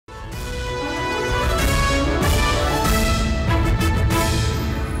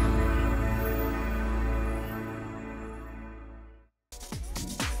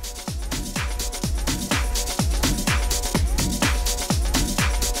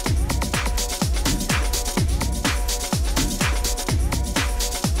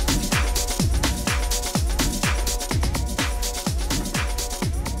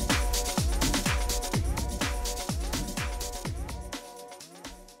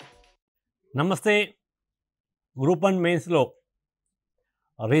నమస్తే. గ్రూప్ 1 మెయిన్స్లో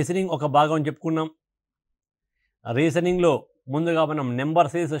రీజనింగ్ ఒక భాగం చెప్పుకున్నాం. రీజనింగ్లో ముందుగా మనం నెంబర్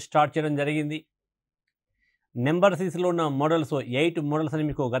సిరీస్ స్టార్ట్ చేయడం జరిగింది. నెంబర్ సిరీస్లో ఉన్న మోడల్స్ 8 మోడల్స్ అని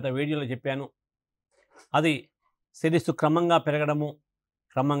మీకు గత వీడియోలో చెప్పాను. అది సిరీస్ క్రమంగా పెరగడము,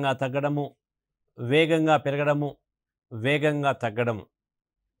 క్రమంగా తగ్గడము, వేగంగా పెరగడము, వేగంగా తగ్గడము.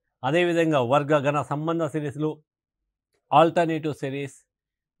 అదేవిధంగా వర్గ గణ సంబంధ సిరీస్లు, alternative series,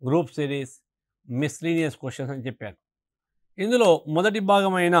 group series, miscellaneous questions అని చెప్పాను. ఇందులో మొదటి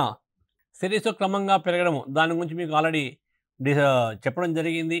భాగమైన సిరీస్ క్రమంగా పెరగడము దాని గురించి మీకు ఆల్రెడీ చెప్పడం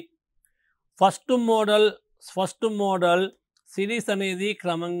జరిగింది. ఫస్ట్ మోడల్ సిరీస్ అనేది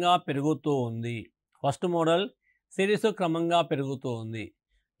క్రమంగా పెరుగుతూ ఉంది. ఫస్ట్ మోడల్ సిరీస్ క్రమంగా పెరుగుతూ ఉంది.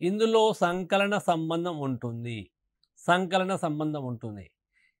 ఇందులో సంకలన సంబంధం ఉంటుంది.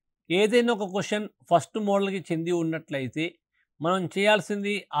 ఏదైనా ఒక క్వశ్చన్ ఫస్ట్ మోడల్కి చెంది ఉన్నట్లయితే మనం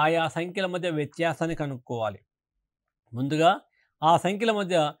చేయాల్సింది ఆయా సంఖ్యల మధ్య వ్యత్యాసాన్ని కనుక్కోవాలి. ముందుగా ఆ సంఖ్యల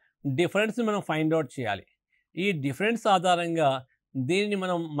మధ్య డిఫరెన్స్ మనం ఫైండ్ అవుట్ చేయాలి. ఈ డిఫరెన్స్ ఆధారంగా దీనిని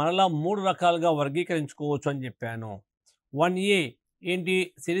మనం మరలా 3 రకాలుగా వర్గీకరించుకోవచ్చు అని చెప్పాను. 1A ఏంటి,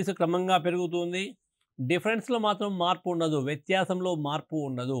 సిరీస్ క్రమంగా పెరుగుతుంది, డిఫరెన్స్లో మాత్రం మార్పు ఉండదు, వ్యత్యాసంలో మార్పు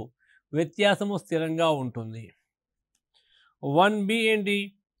ఉండదు, వ్యత్యాసము స్థిరంగా ఉంటుంది. 1B ఏంటి,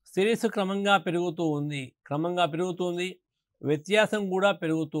 సిరీస్ క్రమంగా పెరుగుతూ ఉంది, వ్యత్యాసం కూడా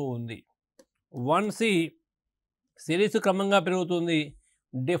పెరుగుతూ ఉంది. 1C సిరీస్ క్రమంగా పెరుగుతుంది,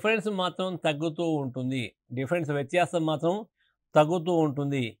 డిఫరెన్స్ మాత్రం తగ్గుతూ ఉంటుంది, వ్యత్యాసం మాత్రం తగ్గుతూ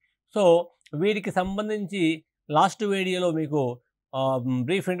ఉంటుంది. సో వీటికి సంబంధించి లాస్ట్ వీడియోలో మీకు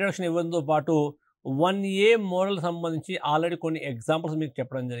బ్రీఫ్ ఇంట్రడక్షన్ ఇవ్వడంతో పాటు 1A మోడల్ సంబంధించి ఆల్రెడీ కొన్ని ఎగ్జాంపుల్స్ మీకు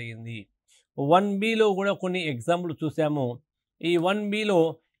చెప్పడం జరిగింది. 1Bలో కూడా కొన్ని ఎగ్జాంపుల్స్ చూసాము. ఈ 1Bలో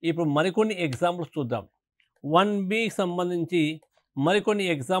ఇప్పుడు మరికొన్ని ఎగ్జాంపుల్స్ చూద్దాం. 1Bకి సంబంధించి మరికొన్ని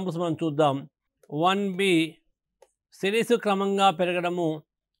ఎగ్జాంపుల్స్ మనం చూద్దాం. 1B సిరీస్ క్రమంగా పెరగడము,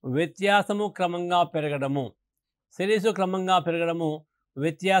 వ్యత్యాసము క్రమంగా పెరగడము,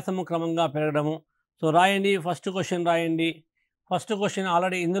 వ్యత్యాసము క్రమంగా పెరగడము. సో రాయండి, ఫస్ట్ క్వశ్చన్ రాయండి. ఫస్ట్ క్వశ్చన్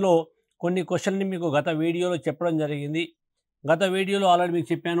ఆల్రెడీ ఇందులో కొన్ని క్వశ్చన్ని మీకు గత వీడియోలో చెప్పడం జరిగింది. గత వీడియోలో ఆల్రెడీ మీకు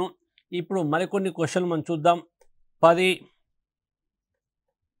చెప్పాను. ఇప్పుడు మరికొన్ని క్వశ్చన్ మనం చూద్దాం. 10,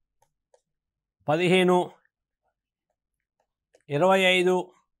 15, 25,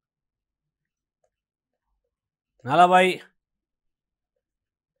 40,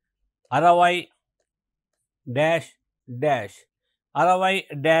 60 డాష్ డాష్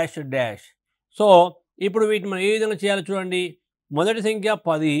 60 డాష్. సో ఇప్పుడు వీటిని మనం ఏ విధంగా చేయాలో చూడండి. మొదటి సంఖ్య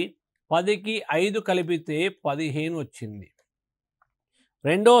 10, 10కి 5 కలిపితే 15 వచ్చింది.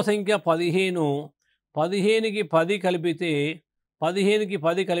 రెండవ సంఖ్య 15, 15కి 10 కలిపితే 25, 25కి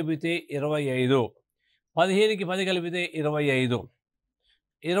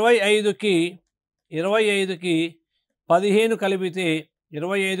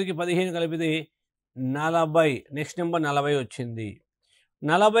 25కి 15 కలిపితే 40. నెక్స్ట్ నెంబర్ 40 వచ్చింది.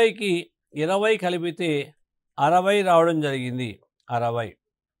 40కి 20 కలిపితే 60 రావడం జరిగింది, 60.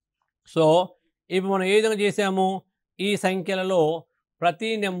 సో ఇప్పుడు మనం ఏ విధంగా చేసాము, ఈ సంఖ్యలలో ప్రతి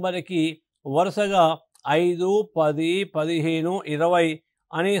నెంబర్కి వరుసగా 5, 10, 15, 20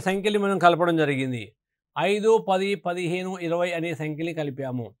 అనే సంఖ్యలు మనం కలపడం జరిగింది. 5, 10, 15, 20 అనే సంఖ్యని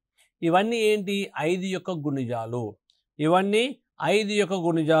కలిపాము. ఇవన్నీ ఏంటి, 5 యొక్క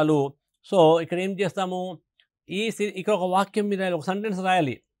గుణిజాలు. సో ఇక్కడ ఏం చేస్తాము, ఇక్కడ ఒక వాక్యం మీద ఒక సెంటెన్స్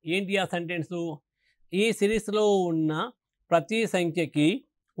రాయాలి. ఏంటి ఆ సెంటెన్సు, ఈ సిరీస్లో ఉన్న ప్రతి సంఖ్యకి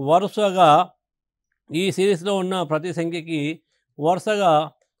వరుసగా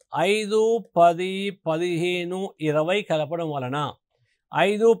 5, 10, 15, 20 కలపడం వలన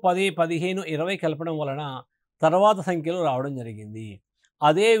 5, 10, 15, 20 కలపడం వలన తర్వాత సంఖ్యలు రావడం జరిగింది.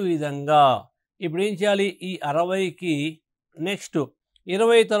 అదేవిధంగా ఇప్పుడు ఏం చేయాలి, ఈ 60కి నెక్స్ట్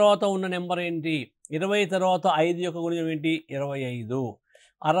 20 తర్వాత ఉన్న నెంబర్ ఏంటి, 20 తర్వాత 5 యొక్క గుణిజం ఏంటి, 25.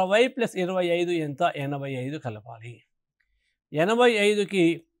 60 + 25 ఎంత, 85 కలపాలి. 85కి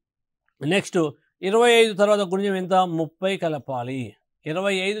నెక్స్ట్ 25 తర్వాత గుణిజం ఎంత, 30 కలపాలి.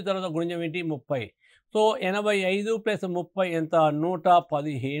 25 తర్వాత గుణిజం ఏంటి, 30. సో 85 + 30 ఎంత,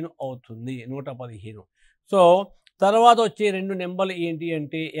 115 అవుతుంది, 115. సో తర్వాత వచ్చే రెండు నెంబర్లు ఏంటి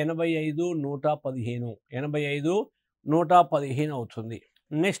అంటే 85, 115 అవుతుంది.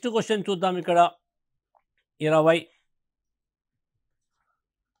 నెక్స్ట్ క్వశ్చన్ చూద్దాం. ఇక్కడ 20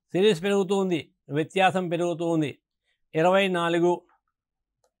 సిరీస్ పెరుగుతూ ఉంది, వ్యత్యాసం పెరుగుతూ ఉంది. 24,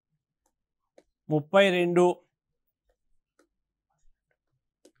 32,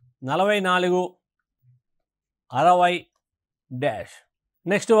 44, 60 డాష్.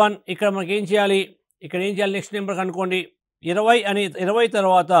 నెక్స్ట్ వన్ ఇక్కడ మనకి ఏం చేయాలి, నెక్స్ట్ నెంబర్ కనుక్కోండి. 20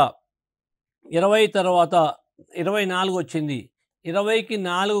 తర్వాత 20 తర్వాత 24 వచ్చింది. 20కి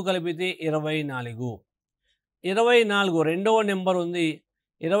 4 కలిపితే 24. 24 రెండవ నెంబర్ ఉంది.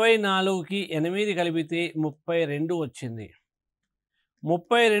 24కి 8 కలిపితే 32 వచ్చింది.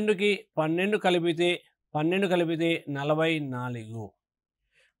 32కి 12 కలిపితే 44.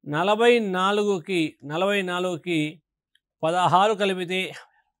 44కి 16 కలిపితే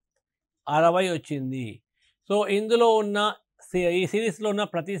 60 వచ్చింది. సో ఇందులో ఉన్న ఈ సిరీస్లో ఉన్న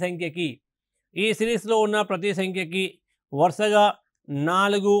ప్రతి సంఖ్యకి వరుసగా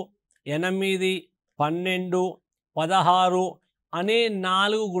 4, 8, 12, 16 అనే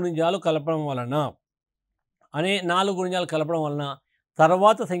 4 గుణిజాలు కలపడం వలన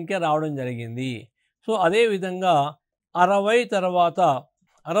తర్వాత సంఖ్య రావడం జరిగింది. సో అదేవిధంగా 60 తర్వాత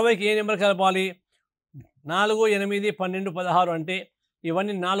 60కి ఏ నెంబర్ కలపాలి? 4, 8, 12, 16 అంటే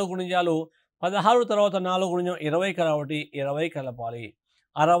ఇవన్నీ 4 గుణిజాలు. 16 తర్వాత 4 గుణిజం 20 కాబట్టి 20 కలపాలి.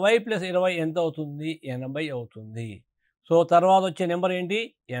 60 + 20 ఎంత అవుతుంది? 80 అవుతుంది. సో తర్వాత వచ్చే నెంబర్ ఏంటి?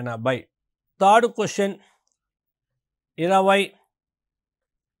 80. థర్డ్ క్వశ్చన్ 20,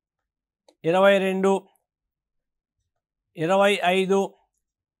 22, 25,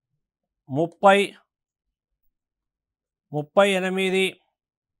 30, 38,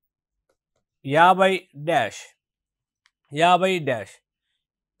 50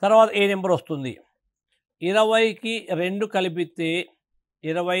 తర్వాత ఏ నెంబర్ వస్తుంది? 20కి 2 కలిపితే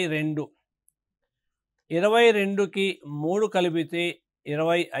 22, 22కి 3 కలిపితే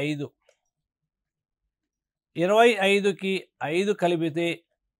 25, 25కి 5 కలిపితే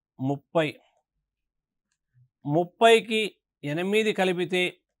 30, 30కి 8 కలిపితే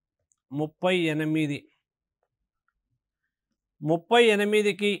 38,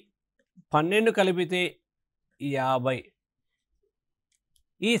 38కి 12 కలిపితే 50.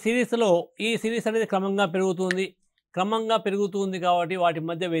 ఈ సిరీస్ అనేది క్రమంగా పెరుగుతుంది కాబట్టి వాటి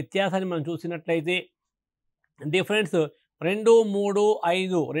మధ్య వ్యత్యాసాన్ని మనం చూసినట్లయితే డిఫరెన్స్ 2, 3,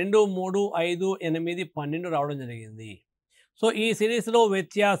 5, 2, 3, 5, 8, 12 రావడం జరిగింది. సో ఈ సిరీస్లో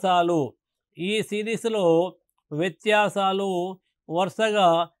వ్యత్యాసాలు వరుసగా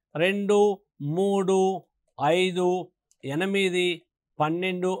 2, 3, 5, 8,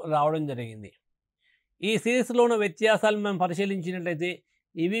 12 రావడం జరిగింది. ఈ సిరీస్లో ఉన్న వ్యత్యాసాలను మనం పరిశీలించినట్లయితే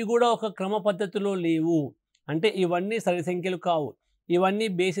ఇవి కూడా ఒక క్రమ పద్ధతిలో లేవు. అంటే ఇవన్నీ సరి సంఖ్యలు కావు, ఇవన్నీ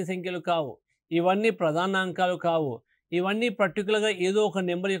బేసి సంఖ్యలు కావు, ఇవన్నీ ప్రధానాంకాలు కావు, ఇవన్నీ పర్టికులర్గా ఏదో ఒక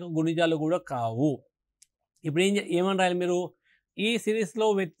నెంబర్ యొక్క గుణిజాలు కూడా కావు. ఇప్పుడు ఏమని రాయాలి మీరు? ఈ సిరీస్లో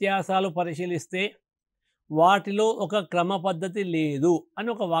వ్యత్యాసాలు పరిశీలిస్తే వాటిలో ఒక క్రమ పద్ధతి లేదు అని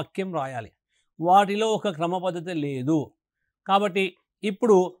ఒక వాక్యం రాయాలి. వాటిలో ఒక క్రమ పద్ధతి లేదు కాబట్టి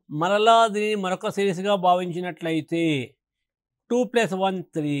ఇప్పుడు మరలా దీనిని మరొక సిరీస్గా భావించినట్లయితే 2 + 1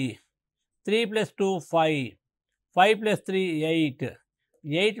 3, 3 + 2 5, 5 + 3 8,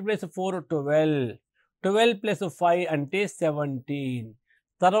 8 + 4 12, 12 + 5 అంటే 17.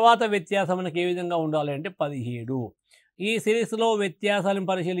 తర్వాత వ్యత్యాసం మనకి ఏ విధంగా ఉండాలి అంటే 17. ఈ సిరీస్లో వ్యత్యాసాలను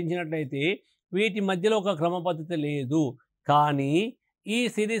పరిశీలించినట్లయితే వీటి మధ్యలో ఒక క్రమ పద్ధతి లేదు. కానీ ఈ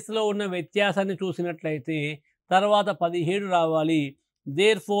సిరీస్లో ఉన్న వ్యత్యాసాన్ని చూసినట్లయితే తర్వాత 17 రావాలి.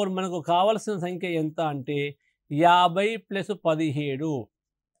 దేర్ఫోర్ మనకు కావలసిన సంఖ్య ఎంత అంటే 50 + 17,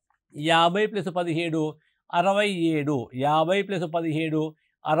 50 + 17 67, 50 + 17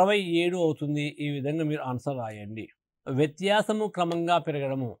 67 అవుతుంది. ఈ విధంగా మీరు ఆన్సర్ రాయండి. వ్యత్యాసము క్రమంగా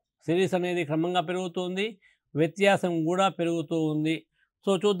పెరగడము, సిరీస్ అనేది క్రమంగా పెరుగుతుంది, వ్యత్యాసం కూడా పెరుగుతూ ఉంది.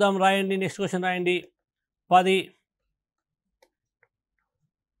 సో చూద్దాం, రాయండి. నెక్స్ట్ క్వశ్చన్ రాయండి. 10,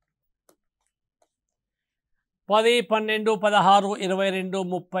 12, 16, 22,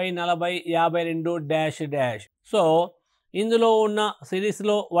 30, 40, 52 డాష్ డాష్. సో ఇందులో ఉన్న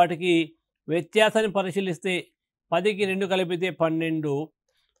సిరీస్లో వాటికి వ్యత్యాసాన్ని పరిశీలిస్తే 10కి 2 కలిపితే 12,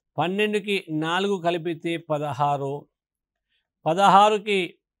 12కి 4 కలిపితే 16, 16కి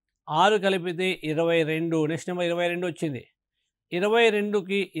 6 కలిపితే 22. నెక్స్ట్ నెంబర్ 22 వచ్చింది.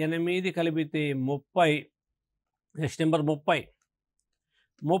 22కి 8 కలిపితే 30. Next number 30.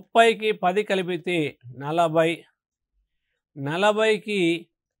 30కి 10 కలిపితే 40, 40కి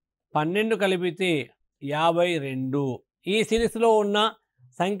 12 కలిపితే 52. ఈ సిరీస్లో ఉన్న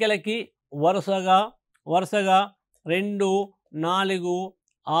సంఖ్యలకి వరుసగా 2, 4,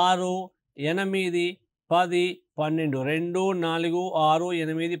 6, 8, 10, 12, 2, 4,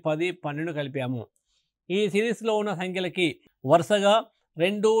 6, 8, 10, 12 కలిపాము. ఈ సిరీస్లో ఉన్న సంఖ్యలకి వరుసగా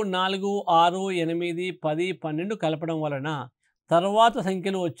 2, 4, 6, 8, 10, 12 కలపడం వలన తర్వాత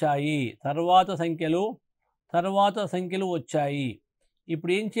సంఖ్యలు వచ్చాయి.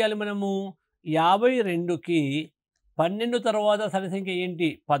 ఇప్పుడు ఏం చేయాలి మనము? 52కి 12 తర్వాత సరి సంఖ్య ఏంటి?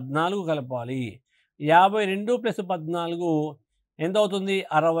 14 కలపాలి. 52 + 14 ఎంత అవుతుంది?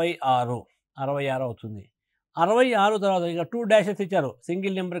 66. 66 అవుతుంది. 66 తర్వాత ఇక 2 డాషెస్ ఇచ్చారు,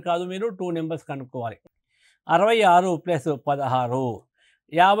 సింగిల్ నెంబర్ కాదు, మీరు 2 నెంబర్స్ కనుక్కోవాలి. 66 ప్లస్ 16,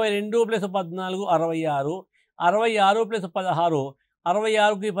 52 ప్లస్ 14 66, 66 ప్లస్ 16,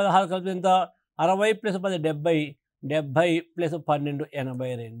 66కి 16 కలిపి ఎంత 60 ప్లస్ 10 70, 70 ప్లస్ 12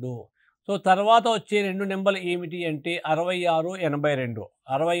 82. సో తర్వాత వచ్చే రెండు నెంబర్లు ఏమిటి అంటే 66 82,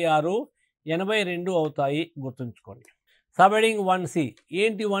 66 82 అవుతాయి, గుర్తుంచుకోండి. సబ్హెడింగ్ 1C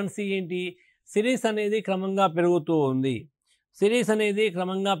ఏంటి? 1C ఏంటి? సిరీస్ అనేది క్రమంగా పెరుగుతూ ఉంది, సిరీస్ అనేది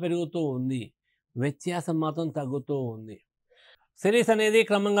క్రమంగా పెరుగుతూ ఉంది, వ్యత్యాసం మాత్రం తగ్గుతూ ఉంది. సిరీస్ అనేది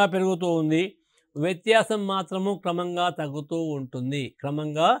క్రమంగా పెరుగుతూ ఉంది, వ్యత్యాసం మాత్రము క్రమంగా తగ్గుతూ ఉంటుంది,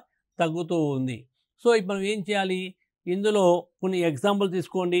 క్రమంగా తగ్గుతూ ఉంది. సో ఇప్పుడు మనం ఏం చేయాలి? ఇందులో కొన్ని ఎగ్జాంపుల్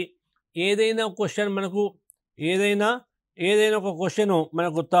తీసుకోండి. ఏదైనా క్వశ్చన్ మనకు ఏదైనా ఒక క్వశ్చన్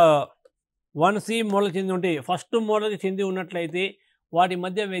మనకు 1C మోడల్ చెంది ఉంటే, ఫస్ట్ మోడల్కి చెంది ఉన్నట్లయితే వాటి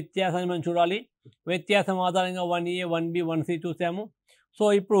మధ్య వ్యత్యాసాన్ని మనం చూడాలి. వ్యత్యాసం ఆధారంగా 1A 1B 1C చూసాము. సో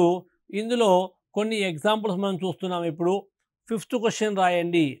ఇప్పుడు ఇందులో కొన్ని ఎగ్జాంపుల్స్ మనం చూస్తున్నాం. ఇప్పుడు 5th క్వశ్చన్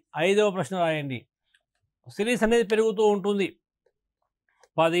రాయండి, 5వ ప్రశ్న రాయండి. సిరీస్ అనేది పెరుగుతూ ఉంటుంది.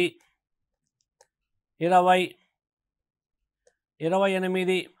 10, 20,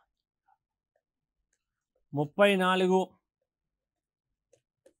 28, 34,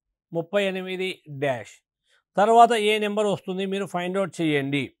 38 డాష్. తర్వాత ఏ నెంబర్ వస్తుంది మీరు ఫైండ్ అవుట్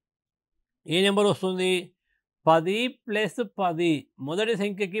చేయండి. ఏ నెంబర్ వస్తుంది? 10 ప్లస్ 10, మొదటి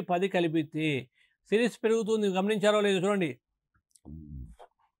సంఖ్యకి 10 కలిపితే సిరీస్ పెరుగుతుంది. గమనించారో లేదు చూడండి,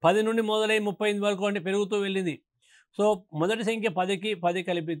 10 నుండి మొదలై 38 వరకు అంటే పెరుగుతూ వెళ్ళింది. సో మొదటి సంఖ్య 10కి 10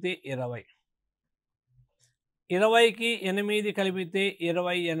 కలిపితే 20, 20కి 8 కలిపితే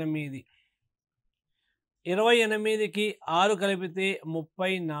 28, 28కి 6 కలిపితే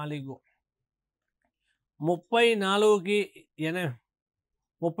 34, 34కి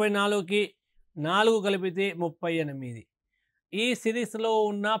 4 కలిపితే 38. ఈ సిరీస్లో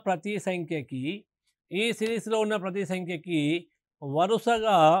ఉన్న ప్రతి సంఖ్యకి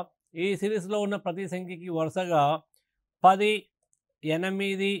వరుసగా 10,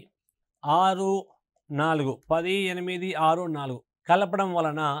 8, 6, 4, 10, 8, 6, 4 కలపడం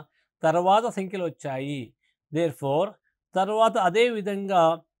వలన తర్వాత సంఖ్యలు వచ్చాయి. దేర్ఫోర్ తర్వాత అదే విధంగా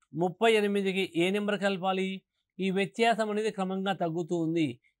 38కి ఏ నెంబర్ కలపాలి? ఈ వ్యత్యాసం అనేది క్రమంగా తగ్గుతూ ఉంది.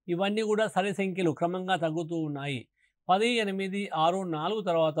 ఇవన్నీ కూడా సరి సంఖ్యలు క్రమంగా తగ్గుతూ ఉన్నాయి. 10, 8, 6, 4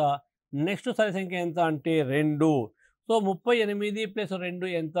 తర్వాత నెక్స్ట్ సరి సంఖ్య ఎంత అంటే 2. సో 38 ప్లస్ 2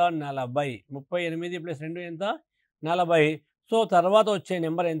 ఎంత? 40. 38 ప్లస్ 2 ఎంత? 40. సో తర్వాత వచ్చే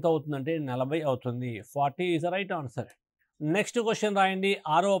నెంబర్ ఎంత అవుతుందంటే 40 అవుతుంది. 40 is the right answer. Next question రాయండి,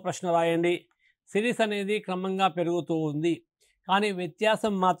 6వ ప్రశ్న రాయండి. సిరీస్ అనేది క్రమంగా పెరుగుతూ ఉంది, కానీ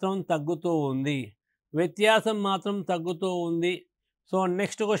వ్యత్యాసం మాత్రం తగ్గుతూ ఉంది. సో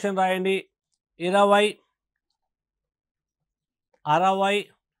నెక్స్ట్ క్వశ్చన్ రాయండి. 20, 60,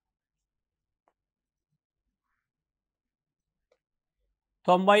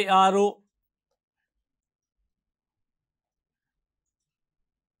 96,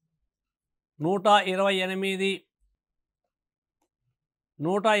 128,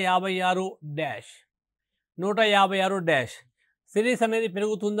 156 డాష్. 156 డాష్. సిరీస్ అనేది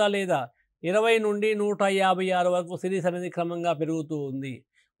పెరుగుతుందా లేదా? 20 నుండి 156 వరకు సిరీస్ అనేది క్రమంగా పెరుగుతూ ఉంది.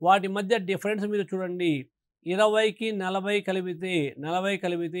 వాటి మధ్య డిఫరెన్స్ మీరు చూడండి. 20కి 40 కలిపితే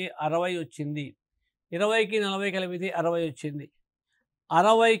 60 వచ్చింది. 20కి 40 కలిపితే 60 వచ్చింది.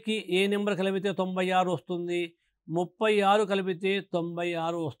 60కి ఏ నెంబర్ కలిపితే 96 వస్తుంది? 36 కలిపితే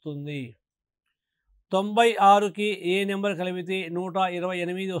 96 వస్తుంది. 96కి ఏ నెంబర్ కలిపితే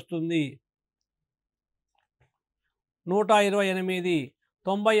 128 వస్తుంది. 128.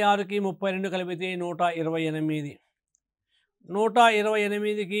 96కి 32 కలిపితే 128.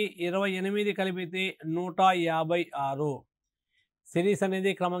 128కి 28 కలిపితే 156. సిరీస్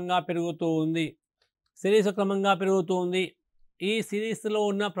అనేది క్రమంగా పెరుగుతూ ఉంది. ఈ సిరీస్లో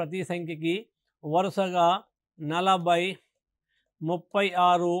ఉన్న ప్రతి సంఖ్యకి వరుసగా 40,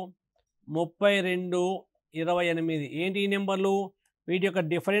 36, 32, 28 ఏంటి ఈ నెంబర్లు? వీటి యొక్క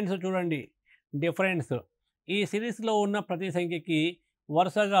డిఫరెన్స్ చూడండి. డిఫరెన్స్ ఈ సిరీస్లో ఉన్న ప్రతి సంఖ్యకి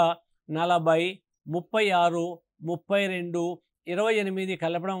వరుసగా 40, 36, 32, 28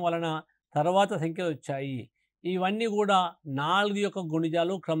 కలపడం వలన తర్వాత సంఖ్యలు వచ్చాయి. ఇవన్నీ కూడా 4 యొక్క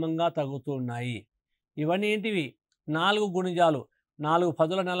గుణిజాలు క్రమంగా తగ్గుతూ ఉన్నాయి. ఇవన్నీ ఏంటివి? 4 గుణిజాలు. 4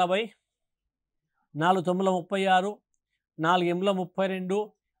 10ల 40, 4 9ల 36, 4 8ల 32,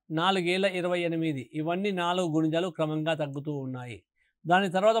 4 7ల 28. ఇవన్నీ 4 గుణిజాలు క్రమంగా తగ్గుతూ ఉన్నాయి. దాని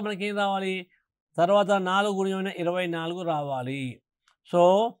తర్వాత మనకేం రావాలి? తర్వాత 4 గుణిజమైన 24 రావాలి. సో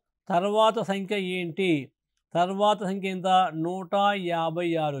తర్వాత సంఖ్య ఏంటి? తర్వాత సంఖ్య ఎంత?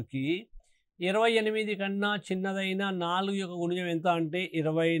 156కి 28 కన్నా చిన్నదైన 4 యొక్క గుణిజం ఎంత అంటే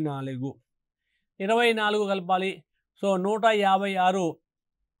 24. 24 కలపాలి. సో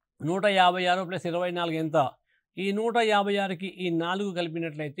 156 ప్లస్ 24 ఎంత? ఈ 156కి ఈ 4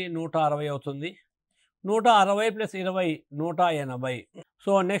 కలిపినట్లయితే 160 అవుతుంది. 160 ప్లస్ 20 180.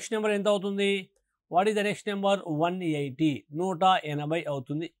 సో నెక్స్ట్ నెంబర్ ఎంత అవుతుంది? What is the next number? 180. 180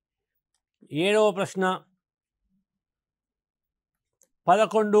 అవుతుంది. 7వ ప్రశ్న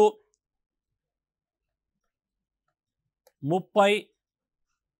 11 30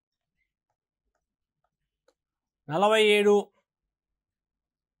 47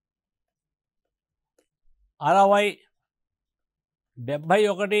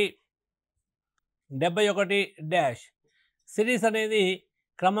 60 71 డాష్. సిరీస్ అనేది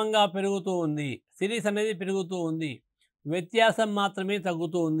క్రమంగా పెరుగుతూ ఉంది. వ్యత్యాసం మాత్రమే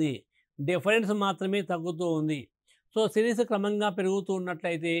తగ్గుతూ ఉంది. డిఫరెన్స్ మాత్రమే తగ్గుతూ ఉంది. సో సిరీస్ క్రమంగా పెరుగుతూ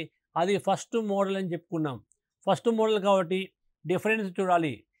ఉన్నట్లయితే అది ఫస్ట్ మోడల్ అని చెప్పుకున్నాం. ఫస్ట్ మోడల్ కాబట్టి డిఫరెన్స్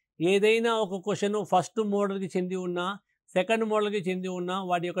చూడాలి. ఏదైనా ఒక క్వశ్చన్ ఫస్ట్ మోడల్కి చెంది ఉన్నా సెకండ్ మోడల్కి చెంది ఉన్నా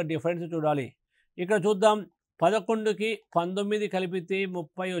వాటి యొక్క డిఫరెన్స్ చూడాలి. ఇక్కడ చూద్దాం. 11కి 19 కలిపితే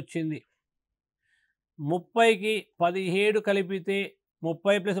 30 వచ్చింది. 30కి 17 కలిపితే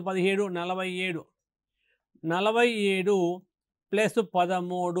 30 ప్లస్ 17 47. 47 ప్లస్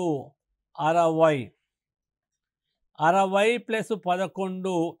 13 60. 60 ప్లస్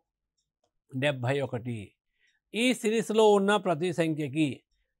 11 71.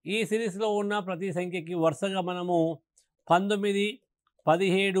 ఈ సిరీస్లో ఉన్న ప్రతి సంఖ్యకి వరుసగా మనము 19,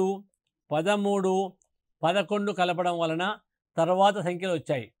 17, 13, 11 కలపడం వలన తర్వాత సంఖ్యలు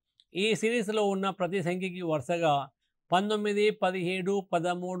వచ్చాయి. ఈ సిరీస్లో ఉన్న ప్రతి సంఖ్యకి వరుసగా 19, 17,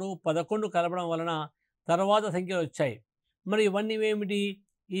 13, 11 కలపడం వలన తర్వాత సంఖ్యలు వచ్చాయి. మరి ఇవన్నీ ఏమిటి?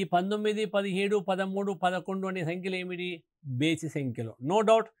 ఈ 19, 17, 13, 11 అనే సంఖ్యలు ఏమిటి? బేసి సంఖ్యలు. నో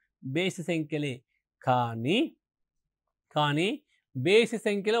డౌట్ బేసి సంఖ్యలే. కానీ బేసి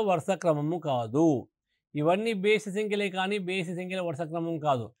సంఖ్యల వరుస క్రమము కాదు. ఇవన్నీ బేసి సంఖ్యలే కానీ బేసి సంఖ్యల వరుస క్రమం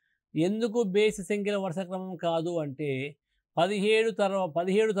కాదు. ఎందుకు బేసి సంఖ్యల వరుస క్రమం కాదు అంటే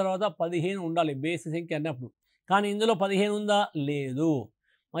 17 తర్వాత 15 ఉండాలి బేసి సంఖ్య అన్నప్పుడు. కానీ ఇందులో 15 ఉందా? లేదు.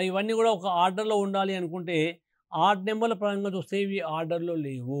 మరి ఇవన్నీ కూడా ఒక ఆర్డర్లో ఉండాలి అనుకుంటే ఆడ్ నెంబర్ల పరంగా చూస్తే ఇవి ఆర్డర్లో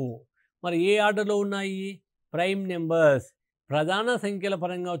లేవు. మరి ఏ ఆర్డర్లో ఉన్నాయి? Prime numbers. ప్రధాన సంఖ్యల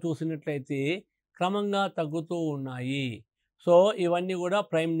పరంగా చూసినట్లయితే క్రమంగా తగ్గుతూ ఉన్నాయి. సో ఇవన్నీ కూడా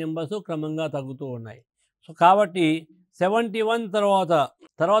ప్రైమ్ నెంబర్స్ క్రమంగా తగ్గుతూ ఉన్నాయి. సో కాబట్టి 71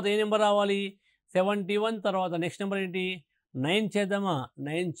 తర్వాత ఏ నెంబర్ రావాలి? 71 తర్వాత నెక్స్ట్ నెంబర్ ఏంటి? 9 చేద్దామా?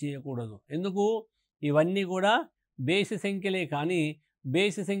 9 చేయకూడదు. ఎందుకు? ఇవన్నీ కూడా బేసి సంఖ్యలే కానీ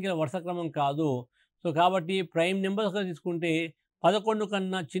బేసి సంఖ్యల వరుస క్రమం కాదు. సో కాబట్టి ప్రైమ్ నెంబర్స్గా తీసుకుంటే 11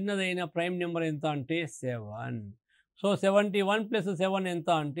 కన్నా చిన్నదైన ప్రైమ్ నెంబర్ ఎంత అంటే 7. సో 71 ప్లస్ 7 ఎంత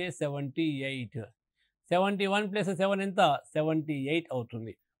అంటే 78. 71 ప్లస్ 7 ఎంత? 78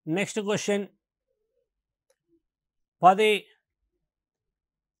 అవుతుంది. Next question 10,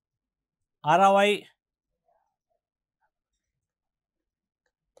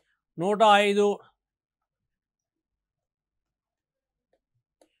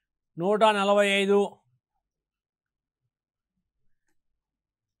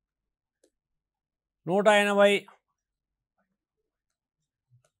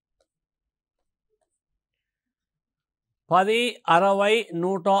 60,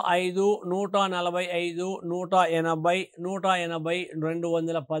 105, 145, 180, 10, 60, 105, 145, 180,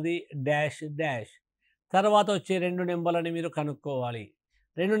 210 dash dash. తర్వాత వచ్చే 2 నెంబర్లని మీరు కనుక్కోవాలి.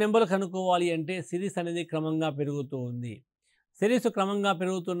 2 నెంబర్లు కనుక్కోవాలి అంటే సిరీస్ అనేది క్రమంగా పెరుగుతూ ఉంది. సిరీస్ క్రమంగా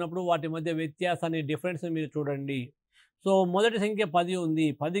పెరుగుతున్నప్పుడు వాటి మధ్య వ్యత్యాసాన్ని డిఫరెన్స్ మీరు చూడండి. సో మొదటి సంఖ్య 10 ఉంది.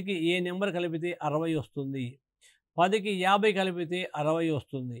 10కి ఏ నెంబర్ కలిపితే 60 వస్తుంది. 10కి 50 కలిపితే 60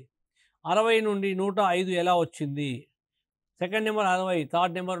 వస్తుంది. 60 నుండి 105 ఎలా వచ్చింది? Second number 60,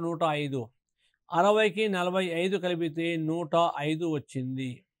 third number 105. 60కి 45 కలిపితే 105 వచ్చింది.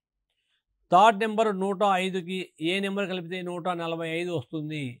 థర్డ్ నెంబర్ 105కి ఏ నెంబర్ కలిపితే 145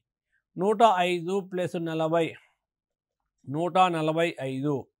 వస్తుంది. 105 ప్లస్ 40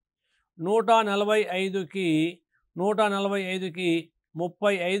 145. 145కి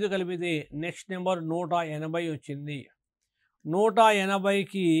 35 కలిపితే నెక్స్ట్ నెంబర్ 180 వచ్చింది.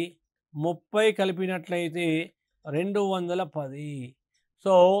 180కి 30 కలిపినట్లయితే 210.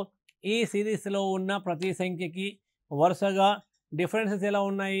 సో ఈ సిరీస్లో ఉన్న ప్రతి సంఖ్యకి వరుసగా డిఫరెన్సెస్ ఎలా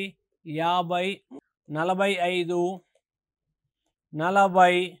ఉన్నాయి? 50, 45,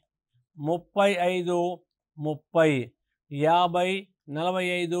 40, 35, 30. 50,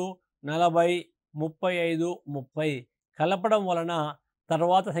 45, 40, 35, 30 కలపడం వలన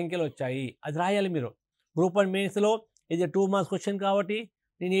తర్వాత సంఖ్యలు వచ్చాయి. అది రాయాలి మీరు. గ్రూప్ 1 మెయిన్స్లో ఇది 2 మార్క్స్ క్వశ్చన్ కాబట్టి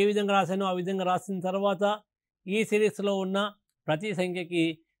నేను ఏ విధంగా రాశానో ఆ విధంగా రాసిన తర్వాత ఈ సిరీస్లో ఉన్న ప్రతి సంఖ్యకి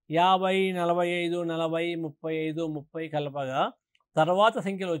 50, 45, 40, 35, 30 కలపగా తర్వాత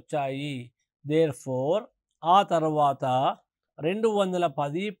సంఖ్యలు వచ్చాయి. దేర్ఫోర్ ఆ తర్వాత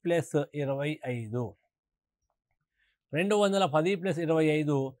 210 ప్లస్ 25, 210 ప్లస్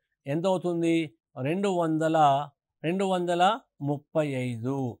 25 ఎంత అవుతుంది?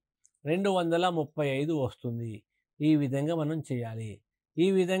 235 వస్తుంది. ఈ విధంగా మనం చేయాలి. ఈ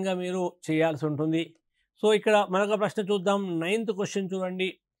విధంగా మీరు చేయాల్సి ఉంటుంది. సో ఇక్కడ మరొక ప్రశ్న చూద్దాం. 9th క్వశ్చన్ చూడండి.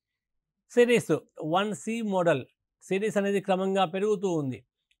 Series 1C model. సిరీస్ అనేది క్రమంగా పెరుగుతూ ఉంది.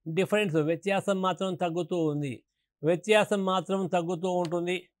 డిఫరెన్స్ వ్యత్యాసం మాత్రం తగ్గుతూ ఉంది. వ్యత్యాసం మాత్రం తగ్గుతూ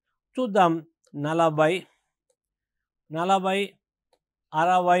ఉంటుంది. చూద్దాం. 40, 40,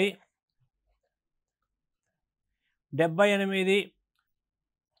 60, 78,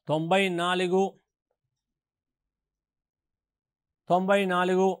 94,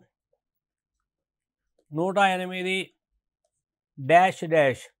 94, 108 డాష్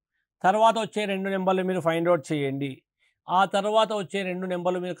డాష్. తర్వాత వచ్చే 2 నెంబర్లు మీరు ఫైండ్ అవుట్ చేయండి. ఆ తర్వాత వచ్చే 2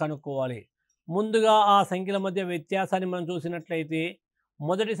 నెంబర్లు మీరు కనుక్కోవాలి. ముందుగా ఆ సంఖ్యల మధ్య వ్యత్యాసాన్ని మనం చూసినట్లయితే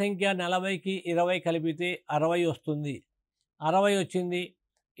మొదటి సంఖ్య 40కి 20 కలిపితే 60 వస్తుంది. 60 వచ్చింది.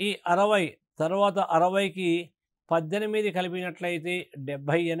 ఈ 60 తర్వాత 60కి 18 కలిపినట్లయితే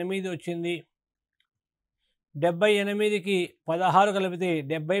 78 వచ్చింది. 78కి 16 కలిపితే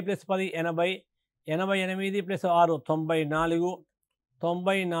 70 ప్లస్ 10 80, 88 ప్లస్ 6 94,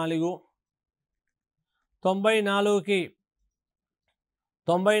 94, 94కి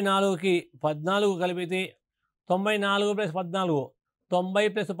 14 కలిపితే 94 ప్లస్ 14 90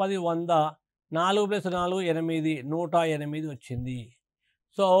 ప్లస్ 10 100, 4 ప్లస్ 4 8 108 వచ్చింది.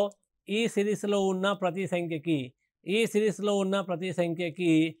 సో ఈ సిరీస్లో ఉన్న ప్రతి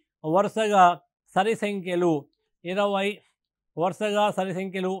సంఖ్యకి వరుసగా సరి సంఖ్యలు 20,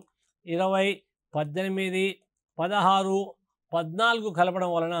 18, 16, 14 కలపడం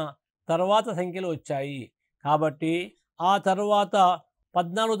వలన తర్వాత సంఖ్యలు వచ్చాయి. కాబట్టి ఆ తర్వాత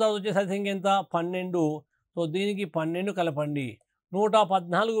 14 తర్వాత వచ్చే సరి సంఖ్య ఎంత? 12. సో దీనికి 12 కలపండి.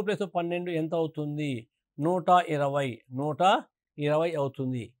 114 ప్లస్ 12 ఎంత అవుతుంది? 120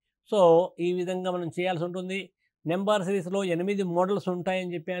 అవుతుంది. సో ఈ విధంగా మనం చేయాల్సి ఉంటుంది. నెంబర్ సిరీస్లో 8 మోడల్స్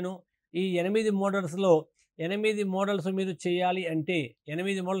ఉంటాయని చెప్పాను. ఈ 8 మోడల్స్లో 8 మోడల్స్ మీరు చేయాలి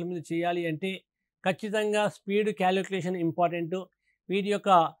అంటే ఖచ్చితంగా స్పీడ్ క్యాలిక్యులేషన్ ఇంపార్టెంట్. వీటి యొక్క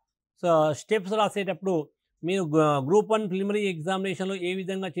స్టెప్స్ రాసేటప్పుడు మీరు Group-1 ప్రిలిమినరీ ఎగ్జామినేషన్లో ఏ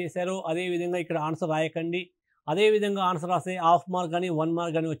విధంగా చేశారో అదే విధంగా ఇక్కడ ఆన్సర్ రాయకండి. అదే విధంగా ఆన్సర్ రాస్తే హాఫ్ మార్క్ కానీ 1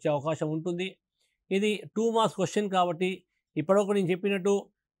 మార్క్ కానీ వచ్చే అవకాశం ఉంటుంది. ఇది 2 మార్క్స్ క్వశ్చన్ కాబట్టి ఇప్పటివరకు నేను చెప్పినట్టు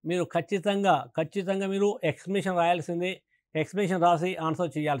మీరు ఖచ్చితంగా మీరు ఎక్స్ప్లెనేషన్ రాయాల్సిందే. ఎక్స్ప్లెనేషన్ రాసి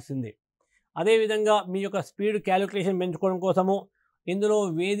ఆన్సర్ చేయాల్సిందే. అదేవిధంగా మీ యొక్క స్పీడ్ క్యాలిక్యులేషన్ పెంచుకోవడం కోసము ఇందులో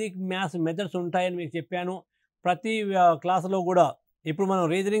వేదిక్ మ్యాథ్స్ మెథడ్స్ ఉంటాయని మీకు చెప్పాను. ప్రతి క్లాసులో కూడా ఇప్పుడు మనం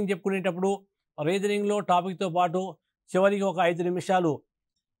రీజనింగ్ చెప్పుకునేటప్పుడు రీజనింగ్లో టాపిక్తో పాటు చివరికి ఒక 5 నిమిషాలు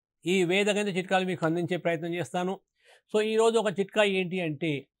ఈ వేదగణిత చిట్కాలు మీకు అందించే ప్రయత్నం చేస్తాను. సో ఈరోజు ఒక చిట్కా ఏంటి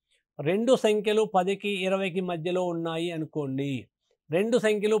అంటే 2 సంఖ్యలు 10కి 20కి మధ్యలో ఉన్నాయి అనుకోండి. 2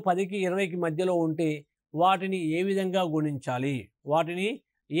 సంఖ్యలు 10కి 20కి మధ్యలో ఉంటే వాటిని ఏ విధంగా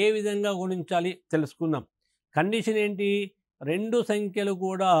గుణించాలి తెలుసుకుందాం. కండిషన్ ఏంటి? 2 సంఖ్యలు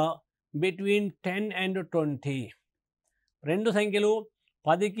కూడా బిట్వీన్ 10 and 20. 2 సంఖ్యలు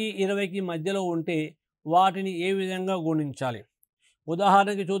 10కి 20కి మధ్యలో ఉంటే వాటిని ఏ విధంగా గుణించాలి?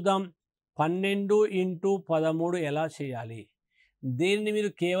 ఉదాహరణకి చూద్దాం. 12 × 13 ఎలా చేయాలి? దీనిని మీరు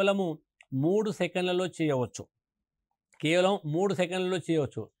కేవలము 3 సెకండ్లలో చేయవచ్చు.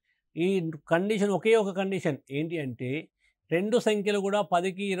 ఈ కండిషన్ ఒకే ఒక కండిషన్ ఏంటి అంటే 2 సంఖ్యలు కూడా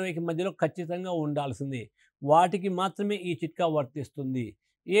 10కి 20కి మధ్యలో ఖచ్చితంగా ఉండాల్సింది. వాటికి మాత్రమే ఈ చిట్కా వర్తిస్తుంది.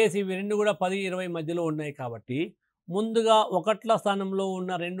 ఇవి 2 కూడా 10, 20 మధ్యలో ఉన్నాయి కాబట్టి ముందుగా ఒకట్ల స్థానంలో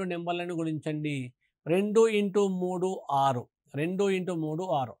ఉన్న 2 నెంబర్లను గుణించండి. 2 × 3 6. 2 × 3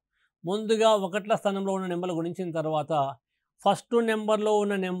 6. ముందుగా ఒకట్ల స్థానంలో ఉన్న నెంబర్లు గుణించిన తర్వాత ఫస్ట్ నెంబర్లో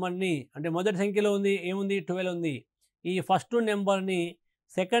ఉన్న నెంబర్ని అంటే మొదటి సంఖ్యలో ఉంది ఏముంది 12 ఉంది. ఈ ఫస్ట్ నెంబర్ని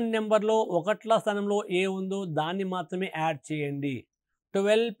సెకండ్ నెంబర్లో ఒకట్ల స్థానంలో ఏ ఉందో దాన్ని మాత్రమే యాడ్ చేయండి.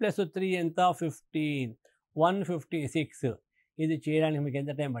 12 + 3 ఎంత? 15. 156. ఇది చేయడానికి మీకు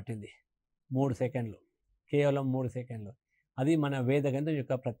ఎంత టైం పట్టింది? 3 సెకండ్లు. కేవలం 3 సెకండ్లు. అది మన వేదగణితం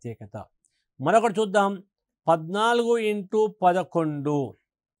యొక్క ప్రత్యేకత. మరొకటి చూద్దాం. 14 × 11.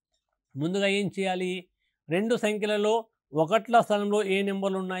 ముందుగా ఏం చేయాలి? 2 సంఖ్యలలో ఒకట్ల స్థానంలో ఏ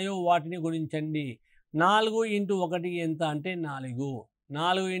నెంబర్లు ఉన్నాయో వాటిని గుణించండి. 4 × 1 ఎంత అంటే 4.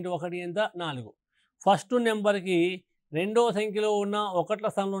 4 × 1 ఎంత? 4. ఫస్ట్ నెంబర్కి రెండవ సంఖ్యలో ఉన్న ఒకట్ల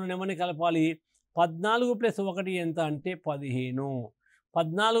స్థానంలో ఉన్న నెంబర్ని కలపాలి. 14 + 1 ఎంత అంటే 15.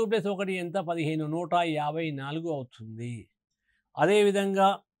 14 + 1 ఎంత 15 154 అవుతుంది.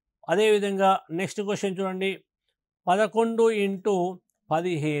 అదేవిధంగా నెక్స్ట్ క్వశ్చన్ చూడండి. 11 ×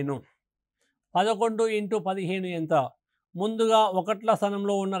 15 11 × 15 ఎంత? ముందుగా ఒకట్ల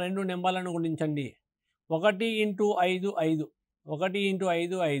స్థానంలో ఉన్న రెండు నెంబర్లను గుణించండి. 1 × 5 5 1 ×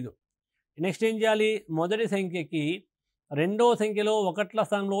 5 5. నెక్స్ట్ ఏం చేయాలి? మొదటి సంఖ్యకి రెండో సంఖ్యలో ఒకట్ల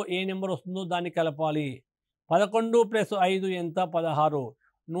స్థానంలో ఏ నెంబర్ వస్తుందో దాన్ని కలపాలి. 11 + 5 ఎంత? 16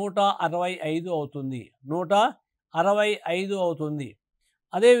 165 అవుతుంది. 165 అవుతుంది.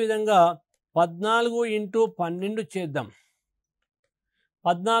 అదేవిధంగా 14 × 12 చేద్దాం.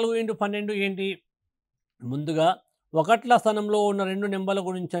 14 × 12 ఏంటి? ముందుగా ఒకట్ల స్థానంలో ఉన్న రెండు నెంబర్లు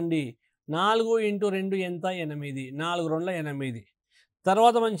గుణించండి. 4 × 2 ఎంత? 8 4 2 8.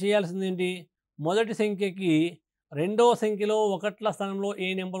 తర్వాత మనం చేయాల్సింది ఏంటి? మొదటి సంఖ్యకి రెండో సంఖ్యలో ఒకట్ల స్థానంలో ఏ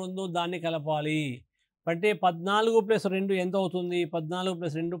నెంబర్ ఉందో దాన్ని కలపాలి. అంటే 14 + 2 ఎంత అవుతుంది? 14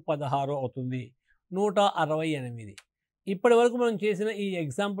 + 2 16 అవుతుంది. 168. ఇప్పటి వరకు మనం చేసిన ఈ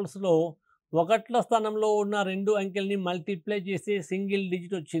ఎగ్జాంపుల్స్లో ఒకట్ల స్థానంలో ఉన్న రెండు అంకెల్ని మల్టిప్లై చేస్తే సింగిల్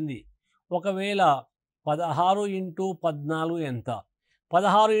డిజిట్ వచ్చింది. ఒకవేళ 16 × 14 ఎంత?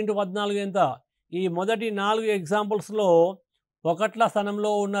 16 × 14 ఎంత? ఈ మొదటి 4 ఎగ్జాంపుల్స్లో ఒకట్ల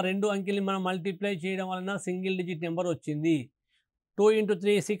స్థానంలో ఉన్న రెండు అంకెల్ని మనం మల్టిప్లై చేయడం వలన సింగిల్ డిజిట్ నెంబర్ వచ్చింది. 2 ×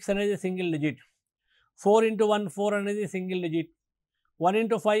 3 6 అనేది సింగిల్ డిజిట్. 4 × 1 4 అనేది సింగిల్ డిజిట్. 1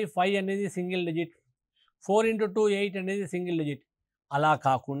 × 5 5 అనేది సింగిల్ డిజిట్. 4 × 2 8 అనేది సింగిల్ డిజిట్. అలా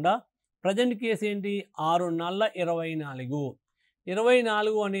కాకుండా ప్రజెంట్ కేసు ఏంటి? 6 4 24.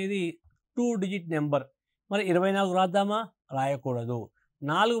 24 అనేది 2 డిజిట్ నెంబర్. మరి 24 రాద్దామా? రాయకూడదు.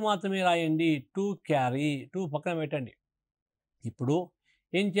 4 మాత్రమే రాయండి. 2 క్యారీ 2 పక్కన పెట్టండి. ఇప్పుడు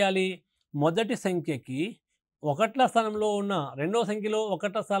ఏం చేయాలి? మొదటి సంఖ్యకి ఒకట్ల స్థానంలో ఉన్న రెండో సంఖ్యలో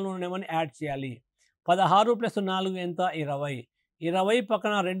ఒకట్ల స్థానంలో ఉన్న నెంబర్ని యాడ్ చేయాలి. 16 + 4 ఎంత? 20. 20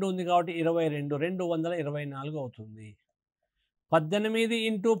 పక్కన 2 ఉంది కాబట్టి 22 224 అవుతుంది. 18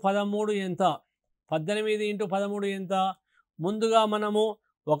 × 13 ఎంత? 18 × 13 ఎంత? ముందుగా మనము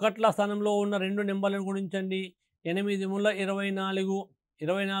ఒకట్ల స్థానంలో ఉన్న రెండు నెంబర్లను గుణించండి. 8 3 24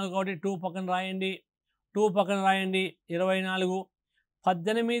 24 కాబట్టి 2 పక్కన రాయండి. 2 పక్కన రాయండి. 24.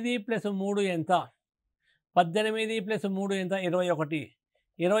 18 + 3 ఎంత? 18 + 3 ఎంత? 21.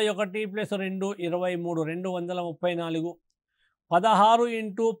 21 + 2 23 234. 16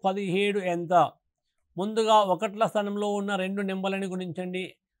 × 17 ఎంత? ముందుగా ఒకట్ల స్థానంలో ఉన్న రెండు నెంబర్లని గుణించండి.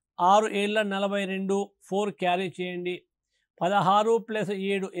 6 7 42 4 క్యారీ చేయండి. 16 +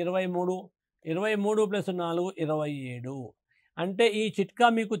 7 23 23 + 4 27. అంటే ఈ చిట్కా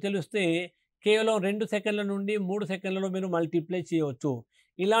మీకు తెలిస్తే కేవలం 2 సెకండ్ల నుండి 3 సెకండ్లలో మీరు మల్టిప్లై చేయవచ్చు.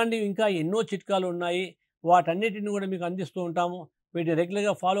 ఇలాంటివి ఇంకా ఎన్నో చిట్కాలు ఉన్నాయి. వాటన్నిటిని కూడా మీకు అందిస్తూ ఉంటాము. వీటిని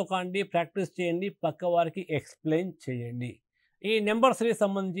రెగ్యులర్గా ఫాలో కాండి, ప్రాక్టీస్ చేయండి, పక్క వారికి ఎక్స్ప్లెయిన్ చేయండి. ఈ నెంబర్ సిరీస్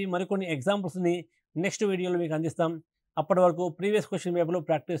సంబంధించి మరికొన్ని ఎగ్జాంపుల్స్ని నెక్స్ట్ వీడియోలో మీకు అందిస్తాం. అప్పటి వరకు ప్రీవియస్ క్వశ్చన్ పేపర్లో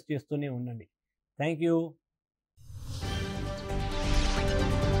ప్రాక్టీస్ చేస్తూనే ఉండండి. Thank you.